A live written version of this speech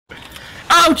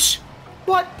Ouch!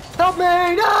 What? Help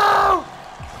me! No!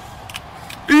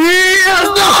 Yes,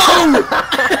 no!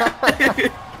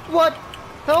 What?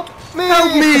 Help me!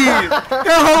 Help me!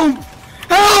 Help!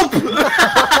 Help!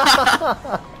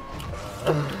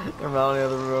 I'm out in the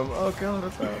other room. Oh god,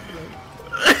 what's happening?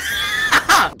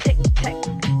 Tick tack,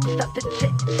 stop the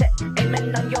tick tack,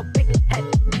 aiming on your big head.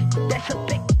 That's a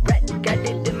big rat, got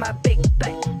it in my big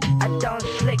bag. I don't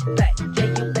slick back, yeah,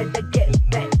 you better get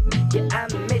back. Yeah, I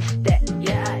miss that,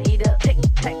 yeah, I eat a tick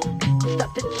tack,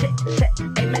 stop the tick tack,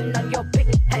 aiming on your big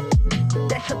head.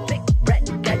 That's a big rat,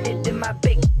 got it in my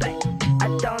big bag. I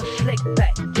don't slick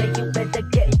back, yeah, you better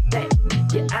get back.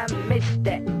 Yeah, I miss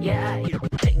that, yeah, I eat a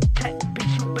tick tack,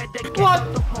 bitch, you better get What?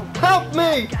 Help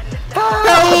me!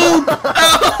 Help!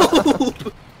 Help!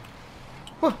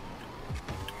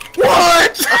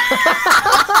 What?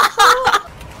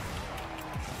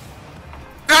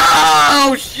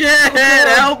 Oh shit!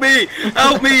 Help me!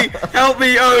 Help me! Help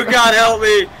me! Oh god, help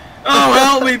me! Oh,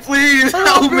 help me, please!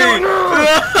 Help me!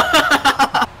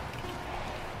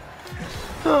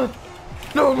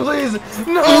 No, please!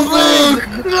 No, Oh,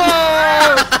 please! No!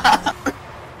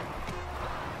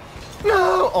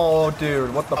 No! Oh,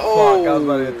 dude, what the fuck? I was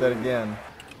about to hit that again.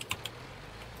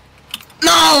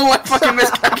 No! I fucking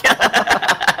missed again!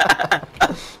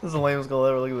 This is the lamest goal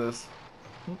ever. Look at this.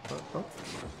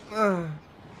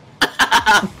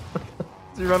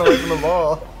 You run away from the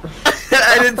ball.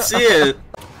 I didn't see it.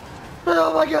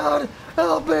 Oh my god!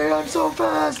 Help me! I'm so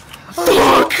fast! I'm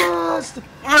so fast!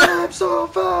 I'm so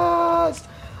fast!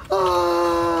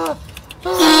 Ah!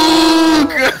 Ah!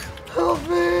 Help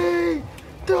me!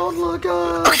 Don't look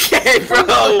up! Okay, bro!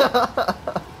 No!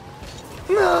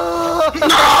 No!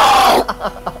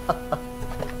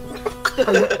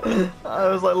 I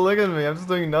was like, look at me, I'm just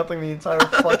doing nothing the entire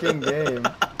fucking game.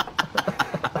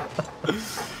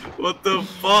 What the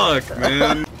fuck,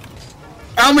 man?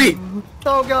 Help me!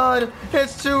 Oh god,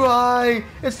 it's too high!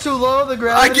 It's too low, the I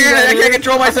gravity! can't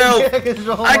control myself! I can't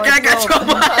control I can't control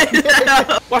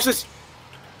myself! Watch this!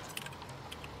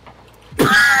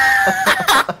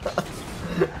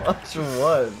 Watch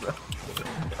what?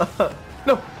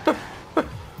 No!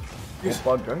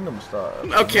 Oppa Gangnam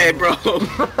Style. Okay, bro.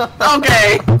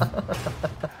 Okay!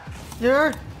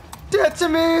 You're dead to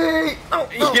me! Oh,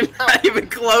 You're not even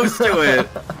close to it!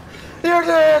 You're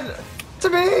dead to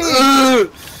me!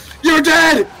 You're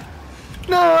dead!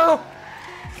 No!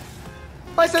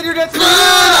 I said you're dead to me!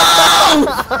 No!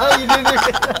 You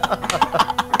didn't.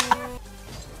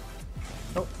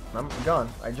 Oh, I'm gone.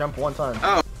 I jumped one time.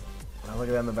 Oh. Now look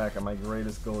at that in the back. I'm my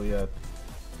greatest goal yet.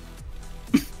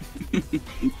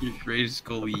 Your greatest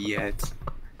goal yet.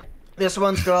 This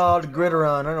one's called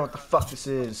Gridiron. I don't know what the fuck this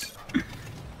is.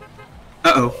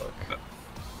 Uh-oh.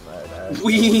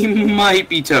 We might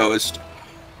be toast.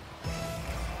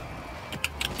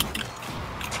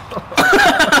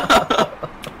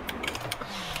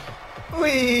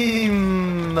 We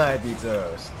might be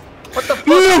toast. What the fuck?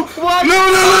 No! What?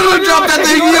 No, drop that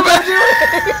thing! What You am I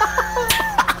doing?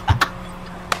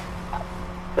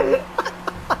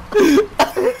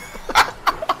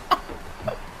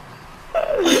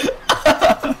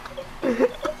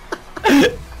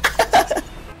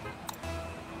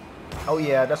 Oh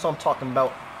yeah, that's what I'm talking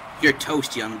about. You're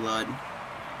toast, young blood.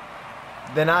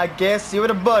 Then I guess you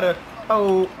with a butter.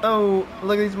 Oh,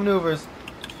 look at these maneuvers.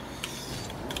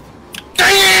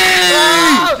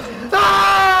 Dang!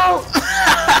 No!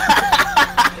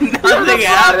 Nothing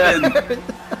happened.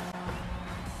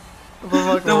 The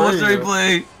What's the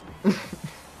replay?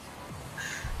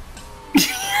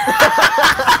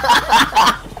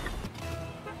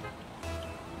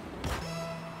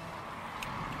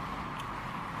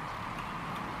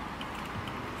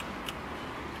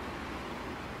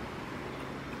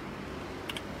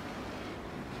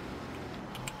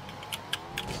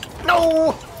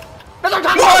 No! That's what I'm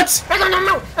talking What?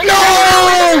 about! No!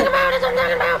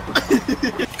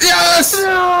 Yes! No!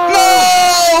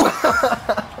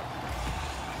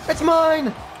 It's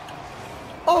mine!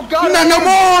 Oh god! No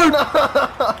more!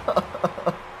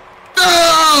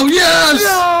 No! Yes!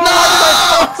 No!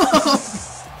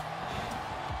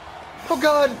 Oh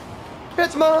god!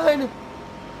 It's mine!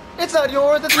 It's not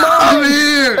yours, it's mine! Come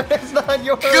here! It's not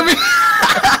yours! Come here!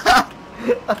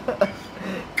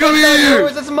 Come It's not here!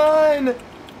 yours, it's mine!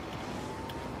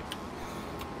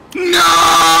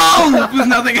 No!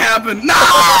 Nothing happened.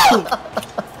 No!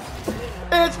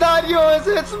 It's not yours,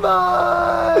 it's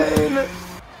mine!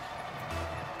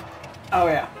 Oh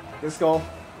yeah, this goal.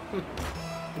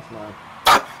 It's mine.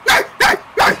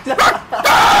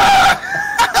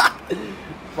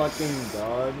 Fucking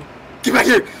god. Get back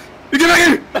here! Get back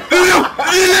here! No!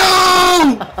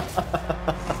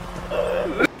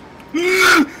 No!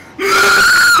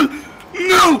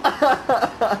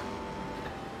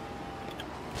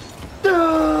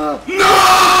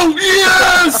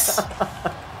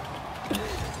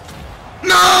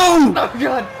 No! Oh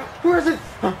god, where is it?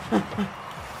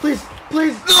 Please,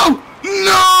 please. No!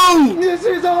 No! This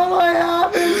is all I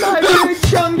have in my big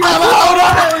chunky I'm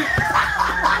life.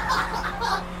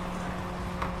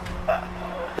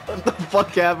 What the fuck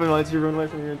happened once you run away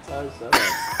from your entire setup?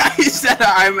 I said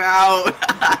I'm out.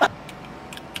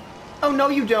 Oh no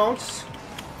you don't.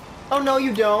 Oh no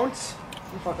you don't.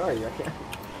 Who the fuck are you? I can't.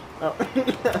 Oh.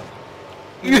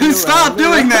 Stop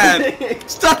doing that!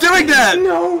 Stop doing that!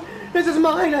 No! This is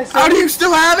mine, I said! How do you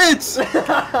still have it?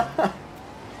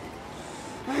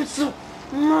 It's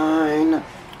mine!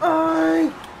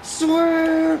 I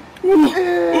swear!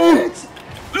 It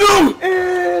No!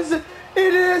 is!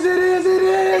 It is! It is! It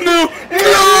is! No!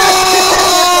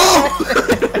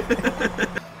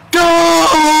 No!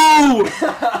 Go!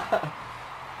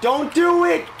 Don't do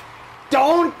it!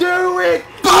 Don't do it!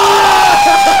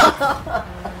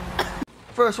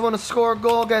 First one to score a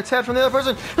goal gets head from the other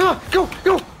person. Ah, go!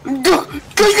 Go! Go!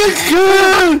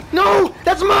 Go! No!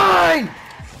 That's mine!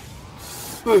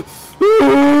 Go! Don't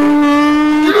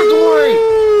worry!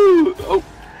 Oh.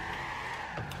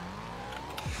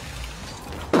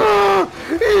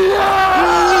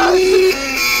 Yes!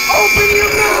 Open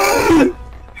your mouth!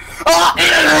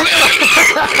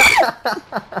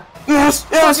 Yes!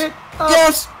 Yes! Okay,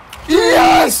 Yes!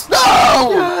 Yes!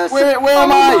 No! Yes! Where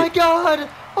am I? Oh my god!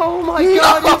 Oh my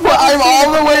god! No, I'm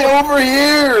all the way over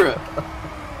here!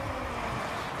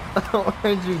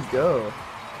 Where'd you go?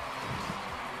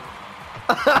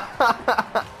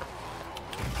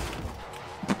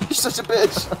 You're such a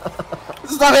bitch!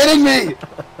 Stop hitting me!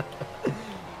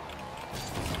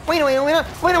 Wait!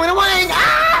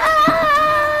 Ah!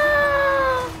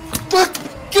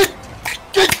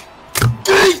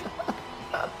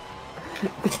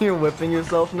 You're whipping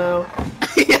yourself now?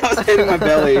 Yeah, I was hitting my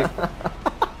belly.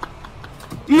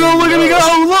 No, look at me go!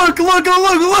 Look! Look!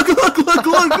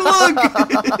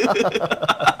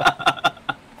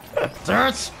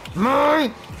 That's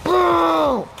my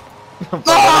ball!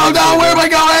 Oh no! Where am I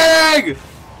going?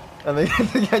 I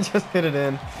think I just hit it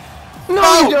in. No,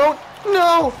 Oh! you don't!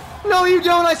 No! No, you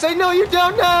don't! I say no, you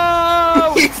don't!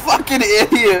 No! You fucking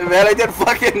idiot, man! I did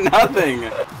fucking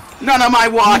nothing. None of my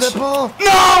watch. The ball.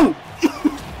 No!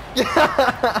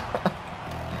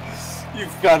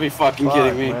 You've gotta be fucking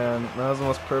kidding me. Man, that was the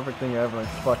most perfect thing ever. I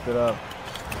fucked it up.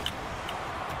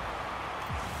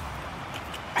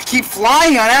 I keep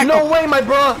flying on that. No way, my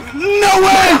bro! No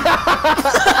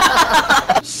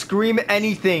way! Scream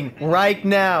anything right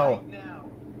now.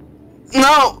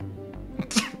 No!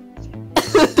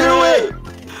 Do it!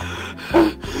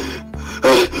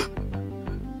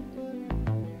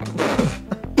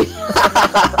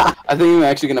 I think I'm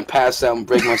actually gonna pass out and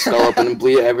break my skull open and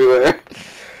bleed everywhere.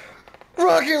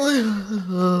 Rocket League!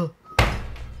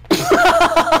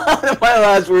 My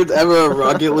last words ever are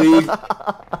Rocket League.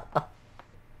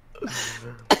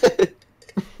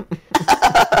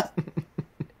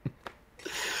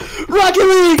 Rocket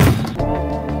League!